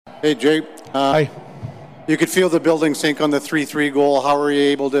Hey, Jay. Hi. You could feel the building sink on the 3-3 goal. How were you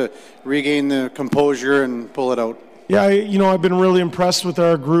able to regain the composure and pull it out? Yeah, I've been really impressed with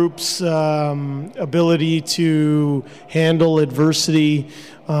our group's ability to handle adversity.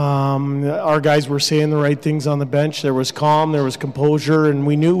 Our guys were saying the right things on the bench. There was calm, there was composure, and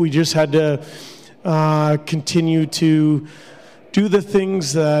we knew we just had to continue to do the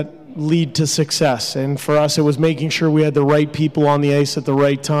things that lead to success. And for us, it was making sure we had the right people on the ice at the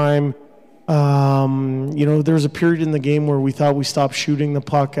right time. There was a period in the game where we thought we stopped shooting the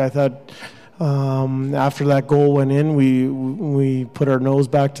puck. I thought after that goal went in, we put our nose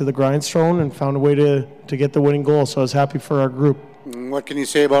back to the grindstone and found a way to get the winning goal. So I was happy for our group. What can you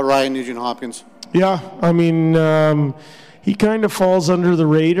say about Ryan Nugent-Hopkins? Yeah, he kind of falls under the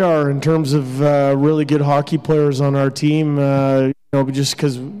radar in terms of really good hockey players on our team. Just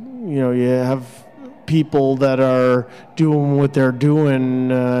because you have people that are doing what they're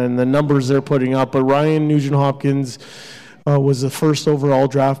doing and the numbers they're putting up. But Ryan Nugent-Hopkins was the first overall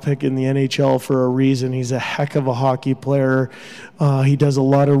draft pick in the NHL for a reason. He's a heck of a hockey player. He does a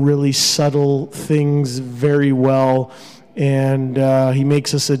lot of really subtle things very well. And he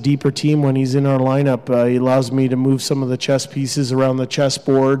makes us a deeper team when he's in our lineup. He allows me to move some of the chess pieces around the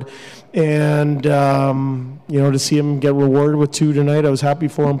chessboard. And, to see him get rewarded with 2 tonight, I was happy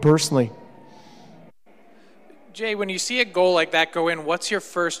for him personally. Jay, when you see a goal like that go in, what's your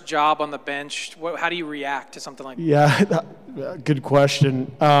first job on the bench? How do you react to something like that? Yeah, good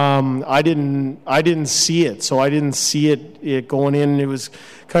question. I didn't see it, so I didn't see it going in. It was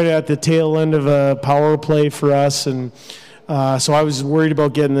kind of at the tail end of a power play for us, and so I was worried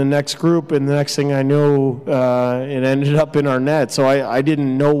about getting the next group, and the next thing I know, it ended up in our net. So I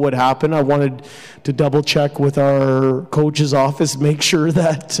didn't know what happened. I wanted to double check with our coach's office, make sure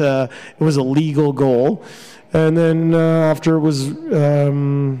that it was a legal goal. And then after it was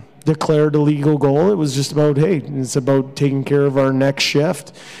declared a legal goal, it was just about, hey, it's about taking care of our next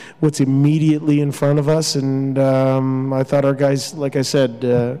shift, what's immediately in front of us. And I thought our guys, like I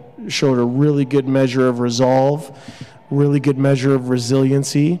said, showed a really good measure of resolve, really good measure of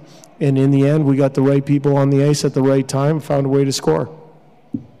resiliency. And in the end, we got the right people on the ice at the right time, found a way to score.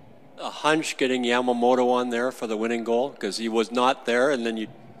 A hunch getting Yamamoto on there for the winning goal because he was not there, and then you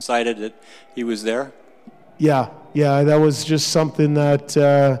decided that he was there? Yeah, that was just something that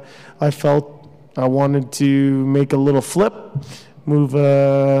I felt I wanted to make a little flip, move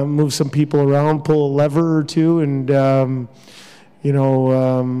some people around, pull a lever or two, and I'm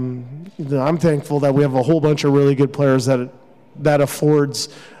thankful that we have a whole bunch of really good players that affords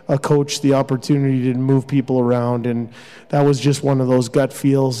a coach the opportunity to move people around, and that was just one of those gut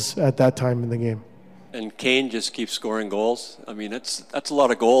feels at that time in the game. And Kane just keeps scoring goals. I mean, that's a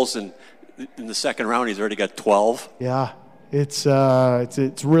lot of goals, and in the second round, he's already got 12. Yeah, it's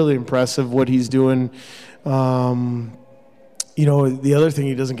really impressive what he's doing. The other thing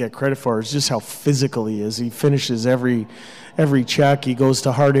he doesn't get credit for is just how physical he is. He finishes every check. He goes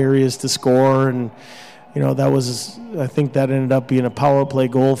to hard areas to score, and I think that ended up being a power play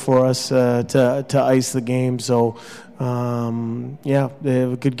goal for us to ice the game. So, they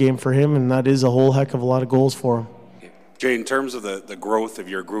have a good game for him, and that is a whole heck of a lot of goals for him. Jay, in terms of the growth of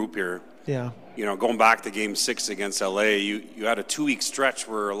your group here, yeah, going back to Game 6 against LA, you had a 2-week stretch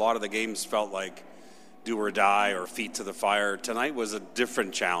where a lot of the games felt like do or die or feet to the fire. Tonight was a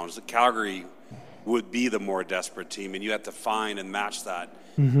different challenge. The Calgary would be the more desperate team, and you had to find and match that.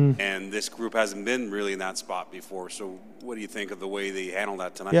 Mm-hmm. And this group hasn't been really in that spot before. So what do you think of the way they handled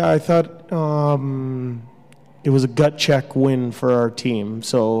that tonight? Yeah, I thought it was a gut check win for our team.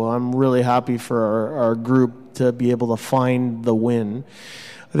 So I'm really happy for our group to be able to find the win.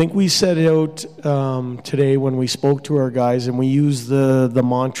 I think we set out today when we spoke to our guys, and we used the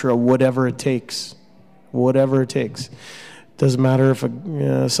mantra, whatever it takes. Whatever it takes. Doesn't matter if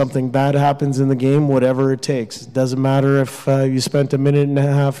something bad happens in the game, whatever it takes. It doesn't matter if you spent a minute and a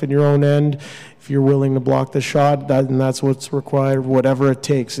half in your own end. If you're willing to block the shot, that's what's required, whatever it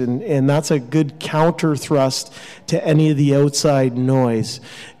takes. And that's a good counter thrust to any of the outside noise.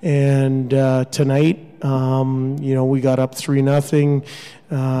 And tonight, we got up 3-0.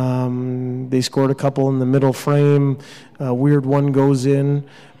 They scored a couple in the middle frame. A weird one goes in.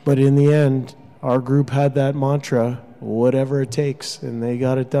 But in the end, our group had that mantra, whatever it takes, and they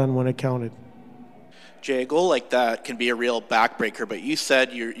got it done when it counted. Jay, a goal like that can be a real backbreaker, but you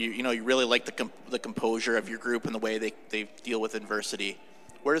said you really like the composure of your group and the way they deal with adversity.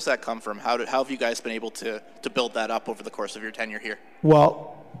 Where does that come from? How have you guys been able to build that up over the course of your tenure here?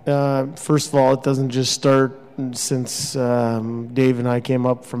 Well, first of all, it doesn't just start since Dave and I came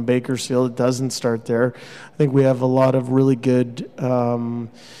up from Bakersfield. It doesn't start there. I think we have a lot of really good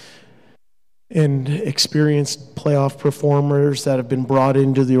and experienced playoff performers that have been brought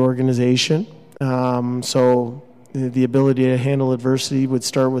into the organization. So the ability to handle adversity would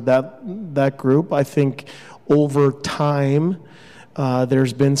start with that group. I think over time,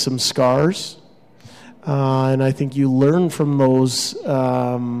 there's been some scars, and I think you learn from those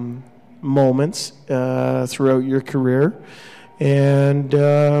moments throughout your career. And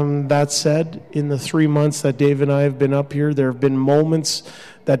that said, in the 3 months that Dave and I have been up here, there have been moments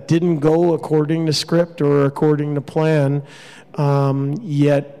that didn't go according to script or according to plan,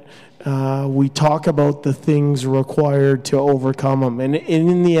 yet we talk about the things required to overcome them. And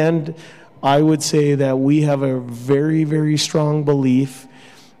in the end, I would say that we have a very, very strong belief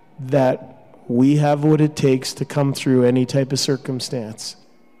that we have what it takes to come through any type of circumstance.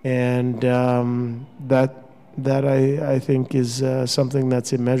 And that I think is something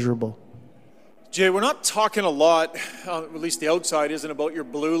that's immeasurable. Jay, we're not talking a lot, at least the outside isn't, about your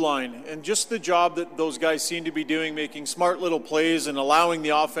blue line and just the job that those guys seem to be doing, making smart little plays and allowing the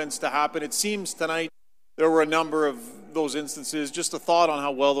offense to happen. It seems tonight there were a number of those instances. Just a thought on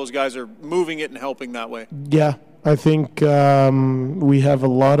how well those guys are moving it and helping that way. Yeah, I think we have a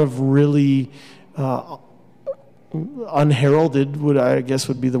lot of really unheralded,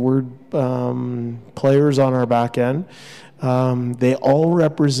 would be the word, players on our back end. They all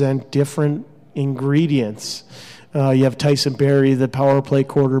represent different ingredients. You have Tyson Barrie, the power play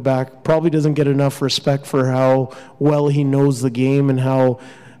quarterback, probably doesn't get enough respect for how well he knows the game and how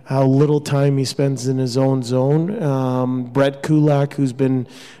little time he spends in his own zone. Brett Kulak, who's been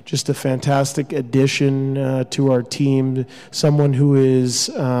just a fantastic addition to our team, someone who is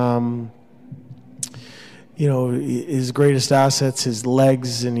his greatest assets, his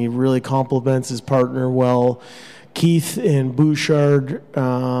legs, and he really complements his partner well. Keith and Bouchard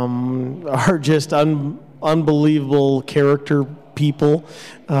are just unbelievable character people.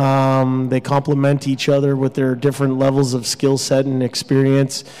 They complement each other with their different levels of skill set and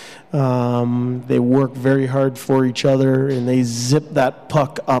experience. They work very hard for each other, and they zip that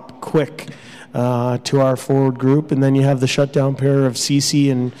puck up quick to our forward group. And then you have the shutdown pair of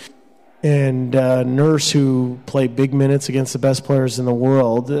Cece and Nurse, who play big minutes against the best players in the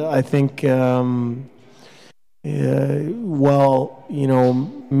world. I think,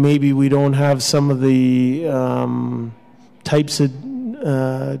 maybe we don't have some of the types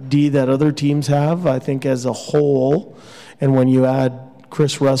of D that other teams have. I think as a whole, and when you add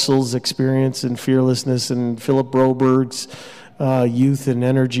Chris Russell's experience and fearlessness and Philip Broberg's youth and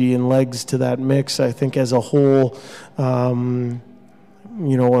energy and legs to that mix, I think as a whole, our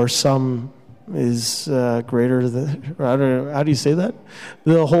sum is greater than, I don't know, how do you say that?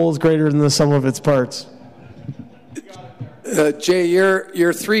 The whole is greater than the sum of its parts. Jay,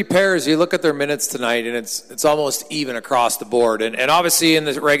 your three pairs, you look at their minutes tonight, and it's almost even across the board. And obviously in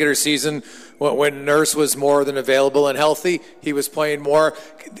the regular season, when Nurse was more than available and healthy, he was playing more.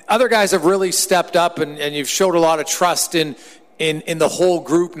 Other guys have really stepped up, and you've showed a lot of trust in the whole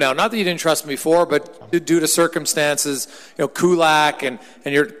group now. Not that you didn't trust him before, but due to circumstances, Kulak and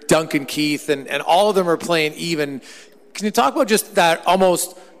your Duncan Keith, and all of them are playing even. Can you talk about just that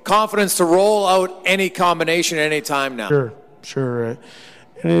almost confidence to roll out any combination at any time now? Sure.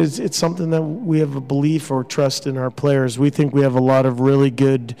 And it's something that we have a belief or trust in our players. We think we have a lot of really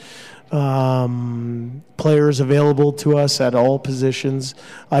good players available to us at all positions.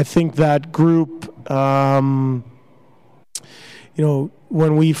 I think that group, when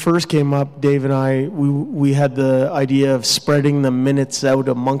we first came up, Dave and I, we had the idea of spreading the minutes out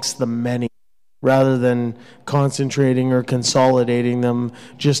amongst the many, rather than concentrating or consolidating them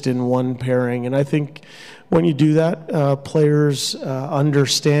just in one pairing. And I think when you do that, players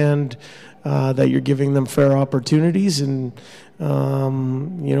understand that you're giving them fair opportunities. And,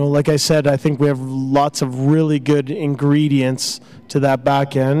 like I said, I think we have lots of really good ingredients to that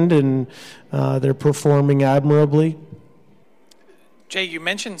back end, and they're performing admirably. Jay, you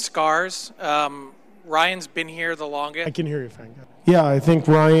mentioned scars. Ryan's been here the longest. I can hear you, Frank. Yeah, I think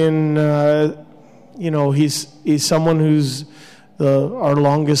Ryan, he's someone who's our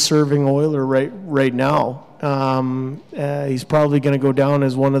longest-serving Oiler right now. He's probably going to go down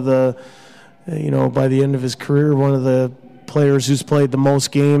as one of the, by the end of his career, one of the players who's played the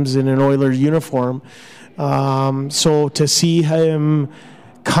most games in an Oilers uniform. So to see him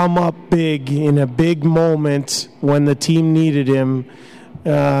come up big in a big moment when the team needed him,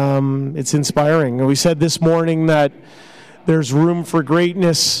 it's inspiring. And we said this morning that there's room for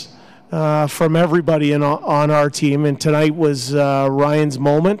greatness from everybody on our team, and tonight was Ryan's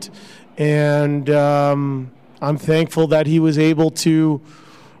moment, and I'm thankful that he was able to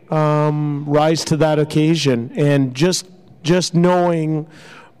rise to that occasion. And just knowing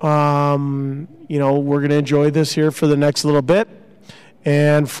We're going to enjoy this here for the next little bit.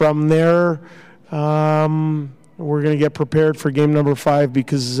 And from there, we're going to get prepared for game number 5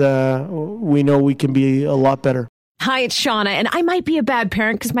 because we know we can be a lot better. Hi, it's Shauna, and I might be a bad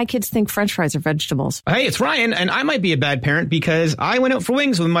parent because my kids think French fries are vegetables. Hey, it's Ryan, and I might be a bad parent because I went out for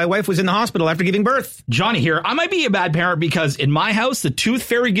wings when my wife was in the hospital after giving birth. Johnny here. I might be a bad parent because in my house, the tooth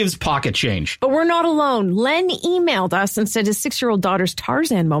fairy gives pocket change. But we're not alone. Len emailed us and said his 6-year-old daughter's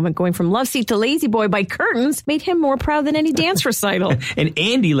Tarzan moment going from love seat to lazy boy by curtains made him more proud than any dance recital. And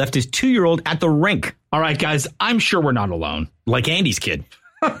Andy left his 2-year-old at the rink. All right, guys, I'm sure we're not alone. Like Andy's kid.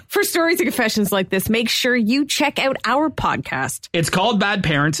 For stories and confessions like this, make sure you check out our podcast. It's called Bad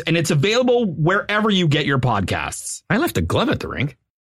Parents, and it's available wherever you get your podcasts. I left a glove at the rink.